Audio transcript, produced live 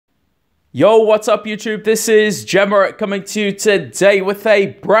Yo, what's up YouTube? This is Jammerit coming to you today with a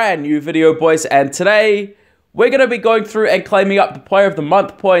brand new video, boys. And today, we're going to be going through and claiming up the Player of the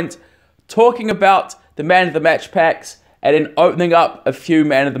Month point, talking about the Man of the Match packs, and then opening up a few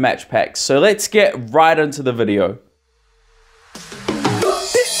Man of the Match packs. So let's get right into the video.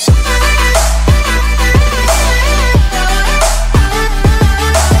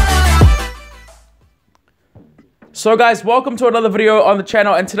 So guys, welcome to another video on the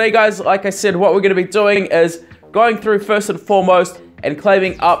channel, and today guys, like I said, what we're going to be doing is going through first and foremost and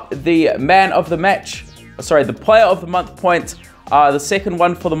claiming up the Man of the Match, sorry, the Player of the Month point, the second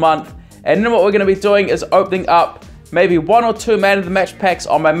one for the month. And then what we're going to be doing is opening up maybe one or two Man of the Match packs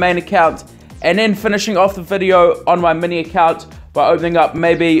on my main account, and then finishing off the video on my mini account by opening up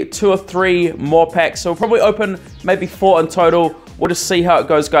maybe 2 or 3 more packs. So we'll probably open maybe 4 in total. We'll just see how it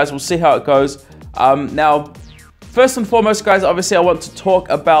goes, guys. We'll see how it goes. Now, first and foremost, guys, obviously I want to talk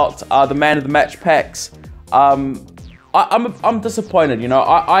about the Man of the Match packs. I'm disappointed, you know.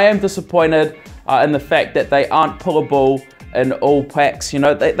 I am disappointed in the fact that they aren't pullable in all packs. You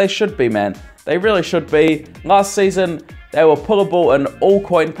know, they should be, man. They really should be. Last season, they were pullable in all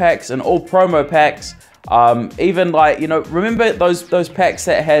coin packs and all promo packs. Even like, you know, remember those packs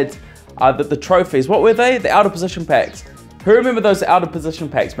that had the trophies? What were they? The out of position packs. Who remember those out of position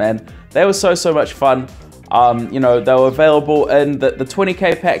packs, man? They were so much fun. You know, they were available in the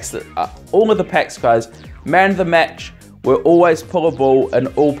 20k packs, all of the packs, guys. Man of the Match were always pullable in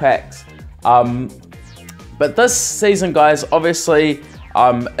all packs. But this season, guys, obviously,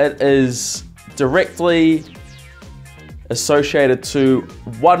 it is directly associated to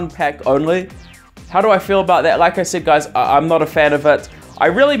one pack only. How do I feel about that? Like I said, guys, I'm not a fan of it. I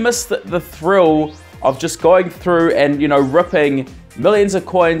really miss the thrill of just going through and, you know, ripping millions of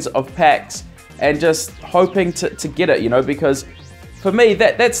coins of packs and just hoping to get it, you know, because for me,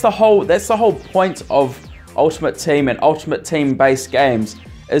 that's the whole point of Ultimate Team and Ultimate Team based games,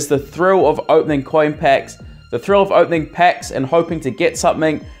 is the thrill of opening coin packs, the thrill of opening packs and hoping to get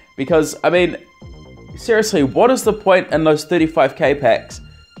something. Because I mean, seriously, what is the point in those 35k packs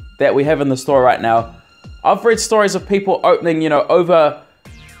that we have in the store right now? I've read stories of people opening, you know, over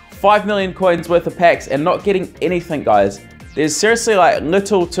 5 million coins worth of packs and not getting anything, guys. There's seriously like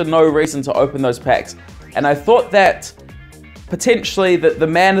little to no reason to open those packs. And I thought that potentially the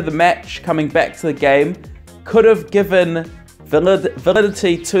Man of the Match coming back to the game could have given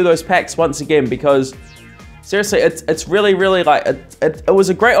validity to those packs once again, because seriously, it's really like it was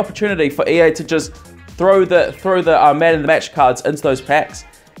a great opportunity for EA to just throw the Man of the Match cards into those packs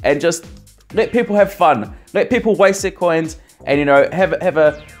and just let people have fun, let people waste their coins, and, you know, have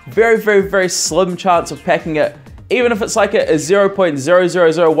a very slim chance of packing it. Even if it's like a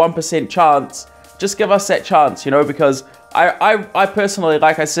 0.0001% chance, just give us that chance, you know, because I personally,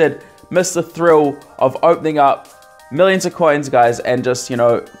 like I said, miss the thrill of opening up millions of coins, guys, and just, you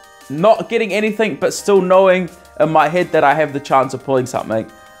know, not getting anything, but still knowing in my head that I have the chance of pulling something.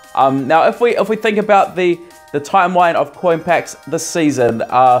 Now, if we think about the timeline of coin packs this season,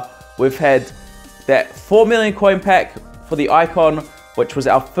 we've had that 4 million coin pack for the Icon, which was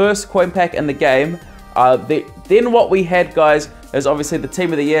our first coin pack in the game. Then what we had, guys, is obviously the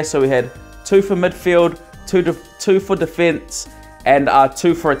Team of the Year. So we had 2 for midfield, 2 for defense, and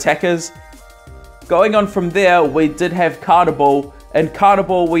 2 for attackers. Going on from there, we did have Carnival. In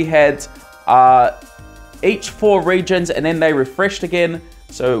Carnival, we had each 4 regions, and then they refreshed again.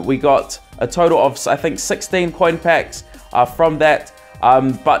 So we got a total of, I think, 16 coin packs from that.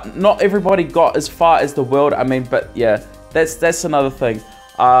 But not everybody got as far as the world. I mean, but yeah, that's another thing.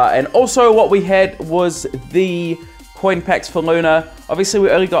 And also what we had was the coin packs for Luna. Obviously we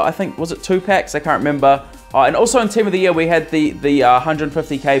only got, I think, was it 2 packs? I can't remember. And also in Team of the Year we had the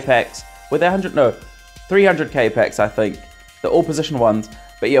 150k packs. Were they 100? No, 300k packs, I think. The all position ones.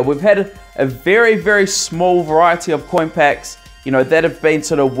 But yeah, we've had a very small variety of coin packs, you know, that have been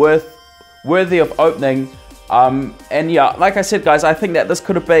sort of worthy of opening. And yeah, like I said, guys, I think that this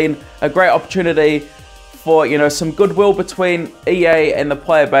could have been a great opportunity for, you know, some goodwill between EA and the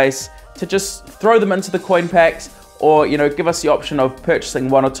player base to just throw them into the coin packs, or, you know, give us the option of purchasing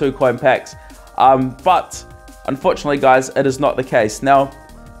 1 or 2 coin packs. But unfortunately, guys, it is not the case. Now,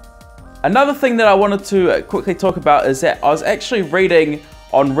 another thing that I wanted to quickly talk about is that I was actually reading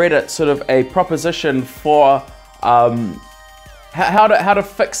on Reddit sort of a proposition for how to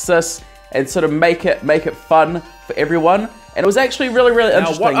fix this and sort of make it fun for everyone. And it was actually really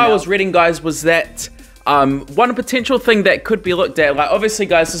interesting. Now, what I was reading, guys, was that one potential thing that could be looked at, like, obviously,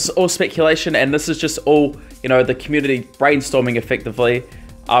 guys, this is all speculation, and this is just all, you know, the community brainstorming effectively.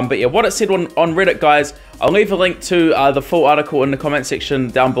 But yeah, what it said on Reddit, guys, I'll leave a link to the full article in the comment section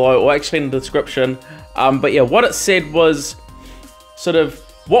down below, or actually in the description. But yeah, what it said was sort of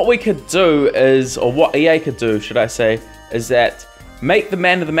what we could do is, or what EA could do, should I say, is that make the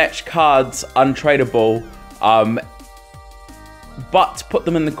man of the match cards untradeable, but put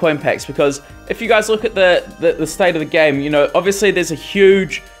them in the coin packs. Because if you guys look at the state of the game, you know, obviously there's a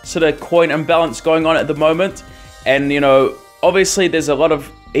huge sort of coin imbalance going on at the moment, and you know, obviously there's a lot of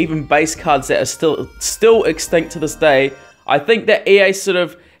even base cards that are still extinct to this day. I think that EA sort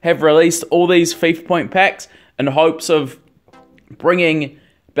of have released all these FIFA point packs in hopes of bringing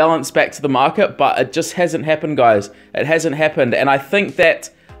balance back to the market, but it just hasn't happened, guys. It hasn't happened. And I think that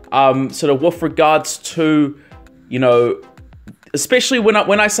sort of with regards to, you know, especially when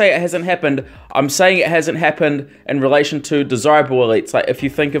I say it hasn't happened, I'm saying it hasn't happened in relation to desirable elites. Like if you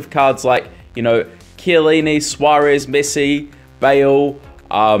think of cards like, you know, Chiellini, Suarez, Messi, Bale,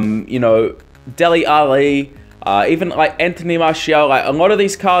 you know, Dele Alli, even like Anthony Martial, like a lot of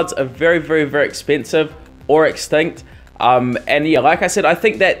these cards are very, very, very expensive or extinct. And yeah, like I said, I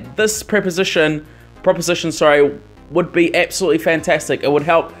think that this proposition, sorry, would be absolutely fantastic. It would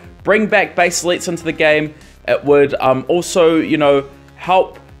help bring back base elites into the game. It would also, you know,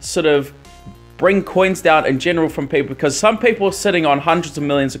 help sort of bring coins down in general from people, because some people are sitting on hundreds of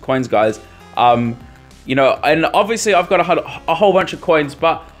millions of coins, guys. You know, and obviously I've got a whole bunch of coins,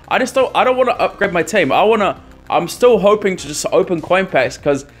 but I don't want to upgrade my team. I'm still hoping to just open coin packs,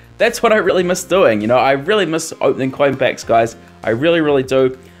 because that's what I really miss doing. You know, I really miss opening coin packs, guys. I really, really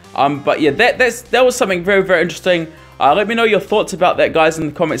do. But yeah, that was something very, very interesting. Let me know your thoughts about that, guys, in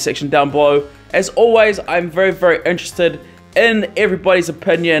the comment section down below. As always, I'm very, very interested in everybody's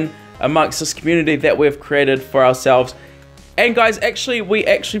opinion amongst this community that we've created for ourselves. And guys, we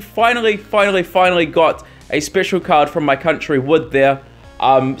finally got a special card from my country, Wood, there.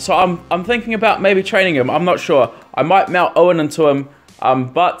 So I'm thinking about maybe training him. I'm not sure. I might mount Owen into him,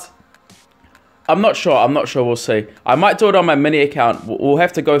 but I'm not sure. We'll see. I might do it on my mini account. We'll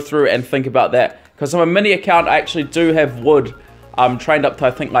have to go through and think about that, because on my mini account I actually do have Wood trained up to,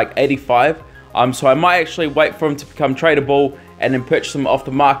 I think, like 85. So I might actually wait for him to become tradable and then purchase him off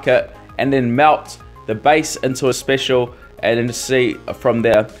the market and then melt the base into a special and then see from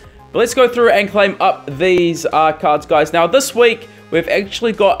there. But let's go through and claim up these cards, guys. Now this week we've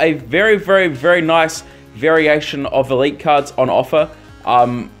actually got a very, very, very nice variation of elite cards on offer.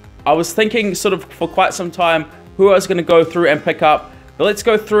 I was thinking sort of for quite some time who I was going to go through and pick up, but let's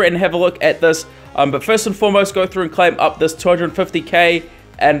go through and have a look at this. But first and foremost, go through and claim up this 250k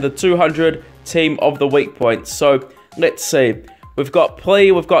and the 200 team of the week points. So let's see, we've got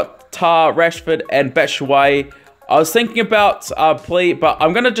Plea, we've got Tar, Rashford, and Batshuayi. I was thinking about Plea, but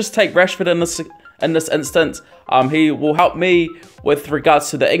I'm going to just take Rashford in this instance. He will help me with regards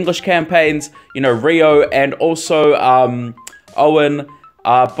to the English campaigns, you know, Rio, and also Owen.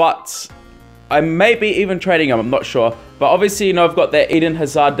 But I may be even trading him, I'm not sure. But obviously, you know, I've got that Eden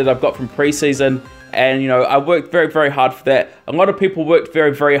Hazard that I've got from preseason, and you know, I worked very, very hard for that. A lot of people worked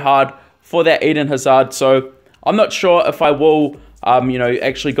very, very hard for that Eden Hazard, so I'm not sure if I will, you know,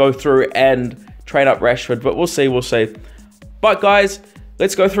 actually go through and trade up Rashford, but we'll see. But guys,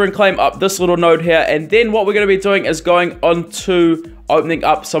 let's go through and claim up this little node here, and then what we're going to be doing is going on to opening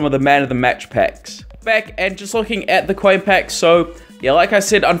up some of the man of the match packs. Back and just looking at the coin packs, so yeah, like I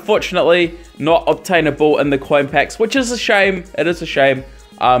said, unfortunately not obtainable in the coin packs, which is a shame. It is a shame.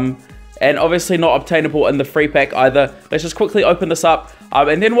 And obviously not obtainable in the free pack either. Let's just quickly open this up.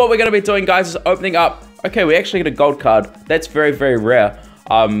 And then what we're going to be doing, guys, is opening up. Okay, we actually get a gold card. That's very, very rare.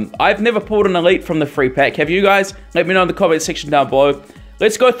 I've never pulled an elite from the free pack. Have you guys? Let me know in the comment section down below.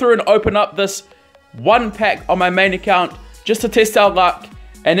 Let's go through and open up this one pack on my main account just to test our luck.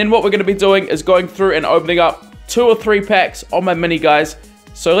 And then what we're going to be doing is going through and opening up 2 or 3 packs on my mini, guys.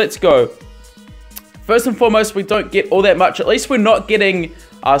 So let's go. First and foremost, we don't get all that much. At least we're not getting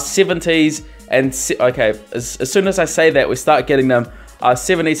 70s and... okay, as soon as I say that, we start getting them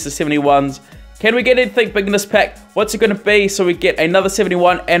 70s to 71s. Can we get anything big in this pack? What's it going to be? So we get another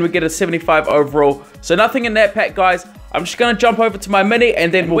 71 and we get a 75 overall. So nothing in that pack, guys. I'm just going to jump over to my mini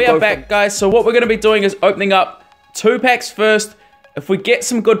and then we are back, guys. So what we're going to be doing is opening up 2 packs first. If we get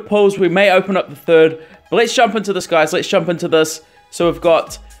some good pulls, we may open up the 3rd. But let's jump into this, guys. Let's jump into this. So we've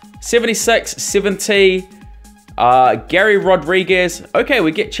got 76, 70, Gary Rodriguez. Okay,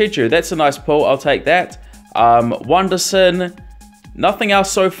 we get Cheju. That's a nice pull. I'll take that. Wanderson. Nothing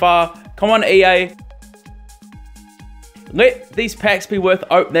else so far. Come on, EA. Let these packs be worth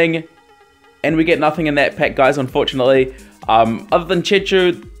opening. And we get nothing in that pack, guys, unfortunately. Other than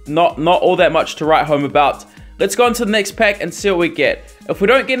Cheju, not all that much to write home about. let's go on to the next pack and see what we get. If we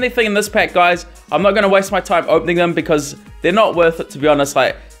don't get anything in this pack, guys, I'm not going to waste my time opening them because they're not worth it, to be honest.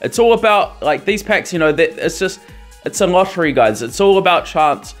 Like, it's all about, like, these packs, you know, it's a lottery, guys. It's all about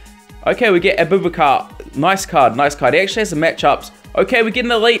chance. Okay, we get Abubakar. Nice card, nice card. He actually has some matchups. Okay, we get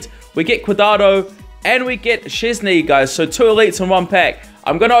an elite. We get Cuadrado. And we get Szczesny, guys. So 2 elites in 1 pack.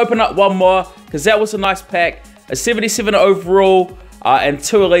 I'm going to open up one more because that was a nice pack. A 77 overall and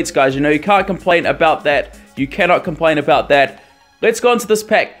 2 elites, guys. You know, you can't complain about that. You cannot complain about that. Let's go into this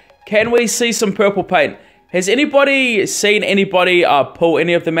pack. Can we see some purple paint? Has anybody seen anybody pull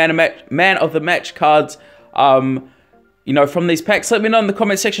any of the man of the match cards, you know, from these packs? Let me know in the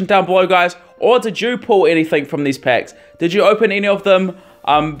comment section down below, guys. Or did you pull anything from these packs? Did you open any of them?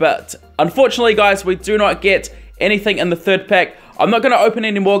 But unfortunately, guys, we do not get anything in the 3rd pack. I'm not going to open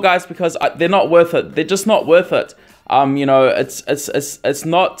any more, guys, because they're not worth it. They're just not worth it. You know, it's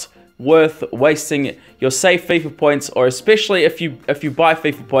not worth wasting your safe FIFA points, or especially if you buy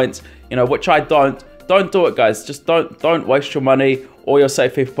FIFA points, you know, which I don't. Don't do it, guys. Just don't waste your money or your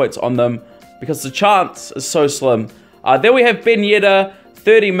safe FIFA points on them because the chance is so slim. Then we have Ben Yedder,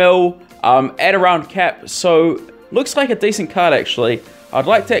 30 mil, at around cap. So looks like a decent card, actually. I'd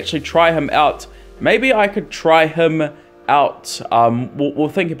like to actually try him out. Maybe I could try him out. We'll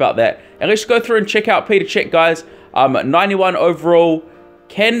think about that. And let's go through and check out Peter Cech, guys. 91 overall.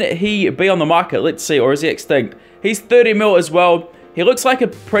 Can he be on the market? Let's see. Or is he extinct? He's 30 mil as well. He looks like a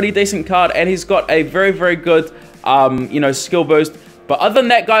pretty decent card. And he's got a very, very good, you know, skill boost. But other than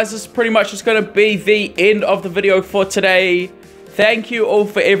that, guys, this is pretty much just going to be the end of the video for today. Thank you all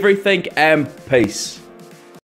for everything and peace.